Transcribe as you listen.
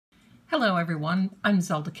Hello everyone, I'm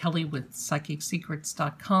Zelda Kelly with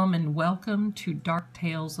PsychicSecrets.com and welcome to Dark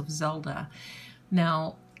Tales of Zelda.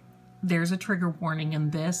 Now, there's a trigger warning in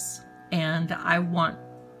this, and I want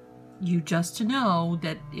you just to know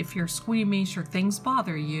that if you're squeamish or things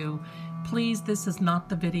bother you, please, this is not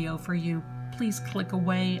the video for you. Please click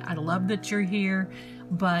away. I love that you're here,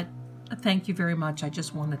 but thank you very much. I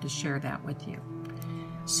just wanted to share that with you.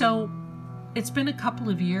 So, it's been a couple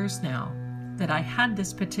of years now that I had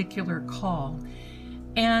this particular call,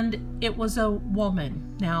 and it was a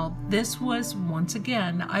woman. Now, this was, once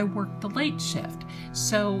again, I worked the late shift,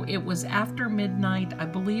 so it was after midnight. I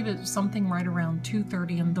believe it was something right around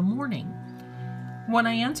 2:30 in the morning. When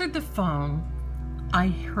I answered the phone, I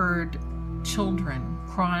heard children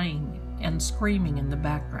crying and screaming in the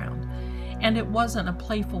background, and it wasn't a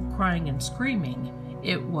playful crying and screaming.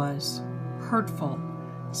 It was hurtful,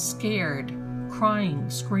 scared, crying,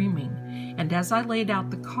 screaming. And as I laid out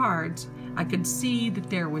the cards, I could see that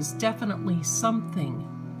there was definitely something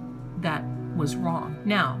that was wrong.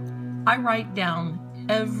 Now, I write down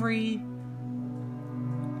every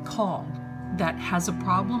call that has a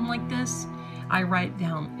problem like this. I write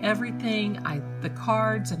down everything, the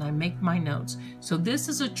cards, and I make my notes. So this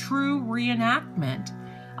is a true reenactment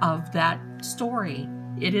of that story.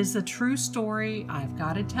 It is a true story. I've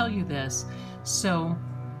got to tell you this.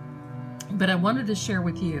 But I wanted to share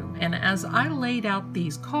with you. And as I laid out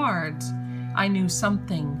these cards, I knew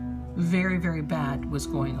something very, very bad was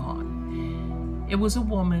going on. It was a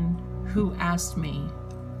woman who asked me,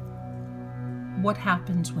 what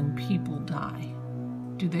happens when people die?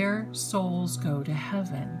 Do their souls go to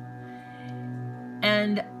heaven?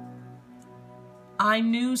 And I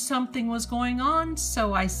knew something was going on,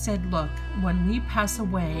 so I said, look, when we pass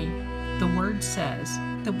away, the word says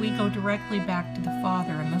that we go directly back to the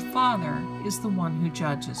Father, and the Father is the one who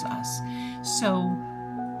judges us. So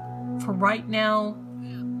for right now,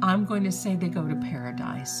 I'm going to say they go to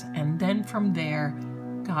paradise, and then from there,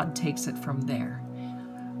 God takes it from there.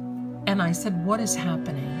 And I said, what is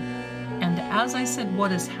happening? And as I said,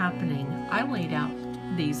 what is happening, I laid out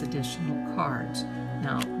these additional cards.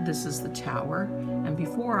 Now, this is the Tower, and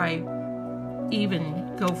before I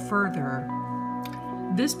even go further,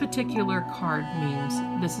 this particular card means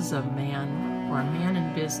this is a man, or a man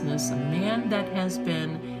in business, a man that has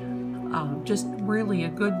been just really a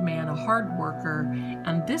good man, a hard worker,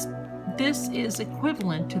 and this is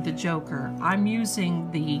equivalent to the Joker. I'm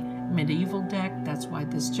using the medieval deck, that's why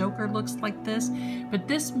this Joker looks like this, but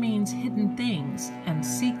this means hidden things and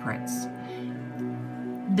secrets.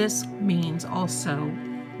 This means also,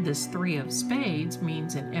 this Three of Spades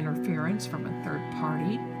means an interference from a third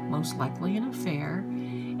party, most likely an affair,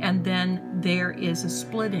 and then there is a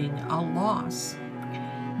splitting, a loss.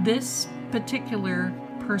 This particular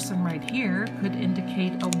person right here could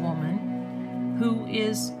indicate a woman who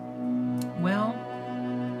is, well,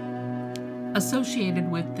 associated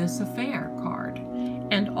with this affair card.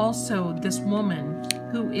 And also this woman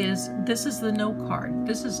who is, this is the No card.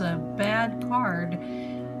 This is a bad card.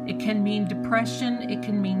 It can mean depression, it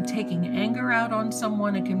can mean taking anger out on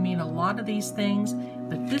someone, it can mean a lot of these things,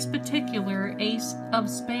 but this particular Ace of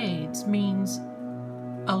Spades means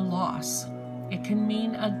a loss. It can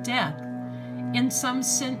mean a death in some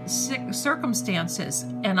circumstances,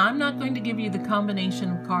 and I'm not going to give you the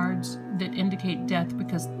combination of cards that indicate death,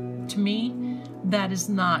 because to me, that is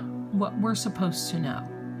not what we're supposed to know.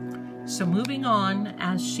 So moving on,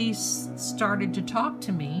 as she started to talk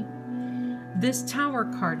to me, this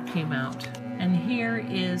Tower card came out, and here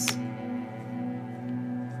is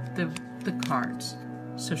the cards.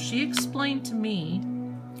 So she explained to me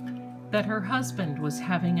that her husband was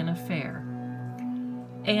having an affair,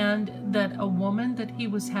 and that a woman that he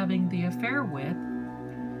was having the affair with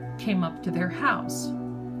came up to their house.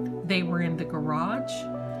 They were in the garage.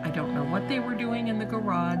 I don't know what they were doing in the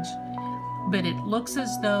garage, but it looks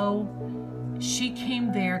as though she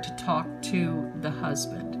came there to talk to the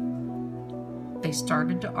husband. They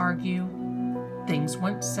started to argue, things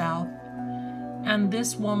went south, and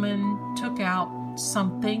this woman took out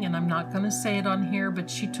something, and I'm not going to say it on here, but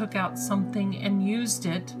she took out something and used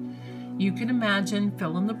it. You can imagine,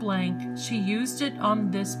 fill in the blank. She used it on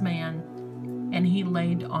this man, and he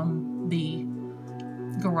laid on the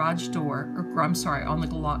garage door, or I'm sorry, on the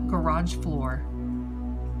garage floor,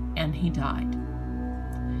 and he died.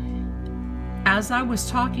 As I was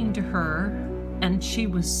talking to her, and she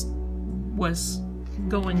was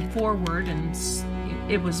going forward, and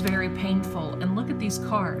it was very painful. And look at these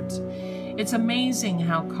cards. It's amazing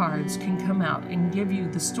how cards can come out and give you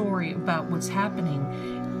the story about what's happening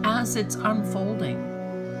as it's unfolding.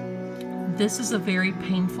 This is a very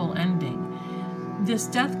painful ending. this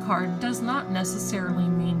death card does not necessarily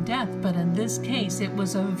mean death, but in this case, it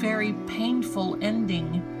was a very painful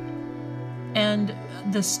ending and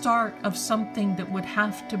the start of something that would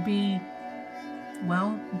have to be,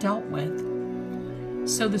 well, dealt with.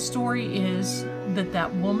 So the story is that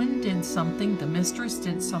that woman did something, the mistress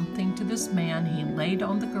did something to this man. He laid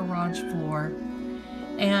on the garage floor,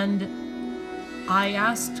 and I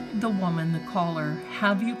asked the woman, the caller,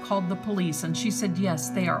 have you called the police? And she said, yes,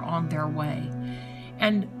 they are on their way.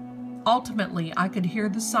 And ultimately, I could hear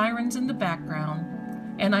the sirens in the background.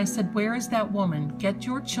 And I said, where is that woman? Get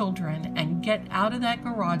your children and get out of that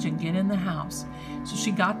garage and get in the house. So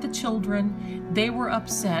she got the children. They were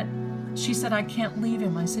upset. She said, I can't leave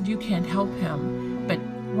him. I said, you can't help him. But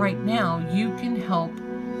right now, you can help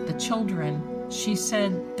the children. She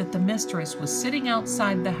said that the mistress was sitting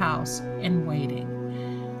outside the house and waiting.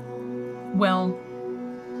 Well,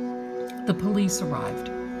 the police arrived,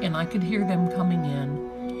 and I could hear them coming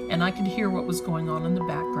in, and I could hear what was going on in the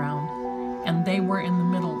background, and they were in the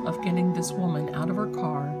middle of getting this woman out of her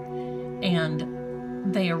car,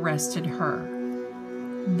 and they arrested her.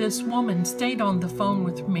 This woman stayed on the phone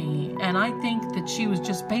with me, and I think that she was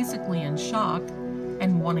just basically in shock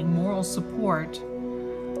and wanting moral support.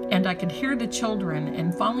 And I could hear the children,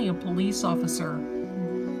 and finally a police officer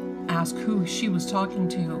asked who she was talking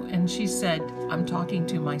to, and she said, I'm talking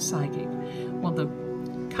to my psychic. Well, the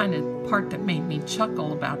kind of part that made me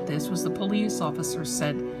chuckle about this was the police officer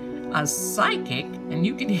said, a psychic? And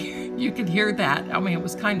you could hear that. I mean, it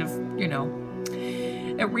was kind of, you know,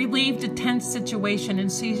 it relieved a tense situation.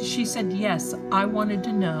 And she said, yes, I wanted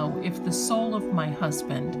to know if the soul of my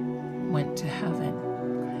husband went to heaven.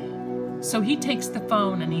 So he takes the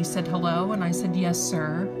phone and he said, hello. And I said, yes,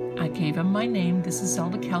 sir. I gave him my name. This is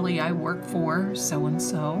Zelda Kelly. I work for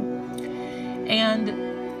so-and-so. And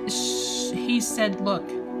he said, look,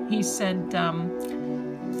 he said,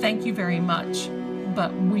 thank you very much,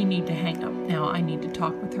 but we need to hang up now. I need to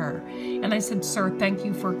talk with her. And I said, sir, thank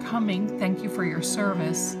you for coming. Thank you for your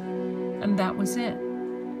service. And that was it.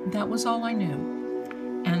 That was all I knew.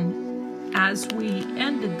 And as we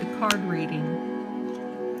ended the card reading,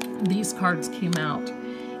 these cards came out.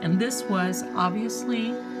 And this was,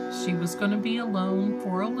 obviously, she was going to be alone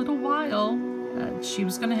for a little while. She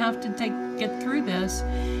was going to have to get through this.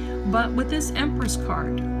 But with this Empress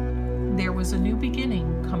card, there was a new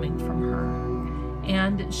beginning coming from her.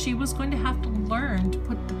 And she was going to have to learn to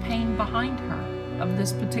put the pain behind her of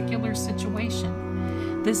this particular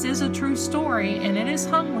situation. This is a true story, and it has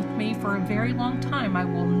hung with me for a very long time. I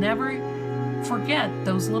will never forget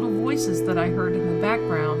those little voices that I heard in the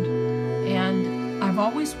background. And I've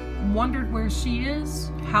always wondered where she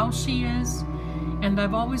is, how she is, and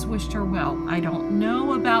I've always wished her well. I don't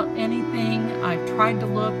know about anything. I've tried to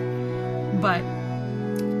look, but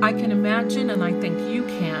I can imagine, and I think you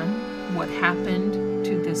can, what happened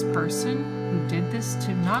to this person who did this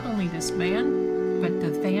to not only this man, but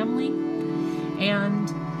the family.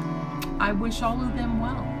 And I wish all of them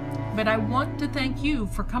well. But I want to thank you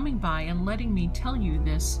for coming by and letting me tell you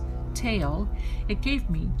this tale. It gave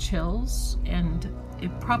me chills, and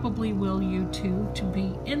it probably will you too, to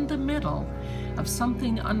be in the middle of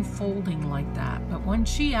something unfolding like that. But when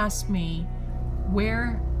she asked me,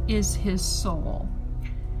 where is his soul?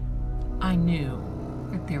 I knew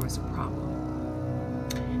that there was a problem.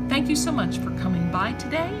 Thank you so much for coming by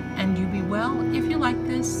today, and you be well. If you like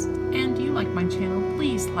this and you like my channel,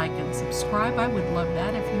 please like and subscribe. I would love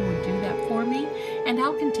that if you would do that for me, and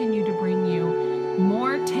I'll continue to bring you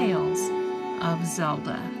more tales of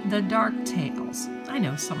Zelda, the dark tales. I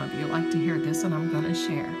know some of you like to hear this, and I'm going to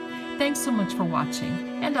share. Thanks so much for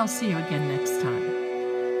watching, and I'll see you again next time.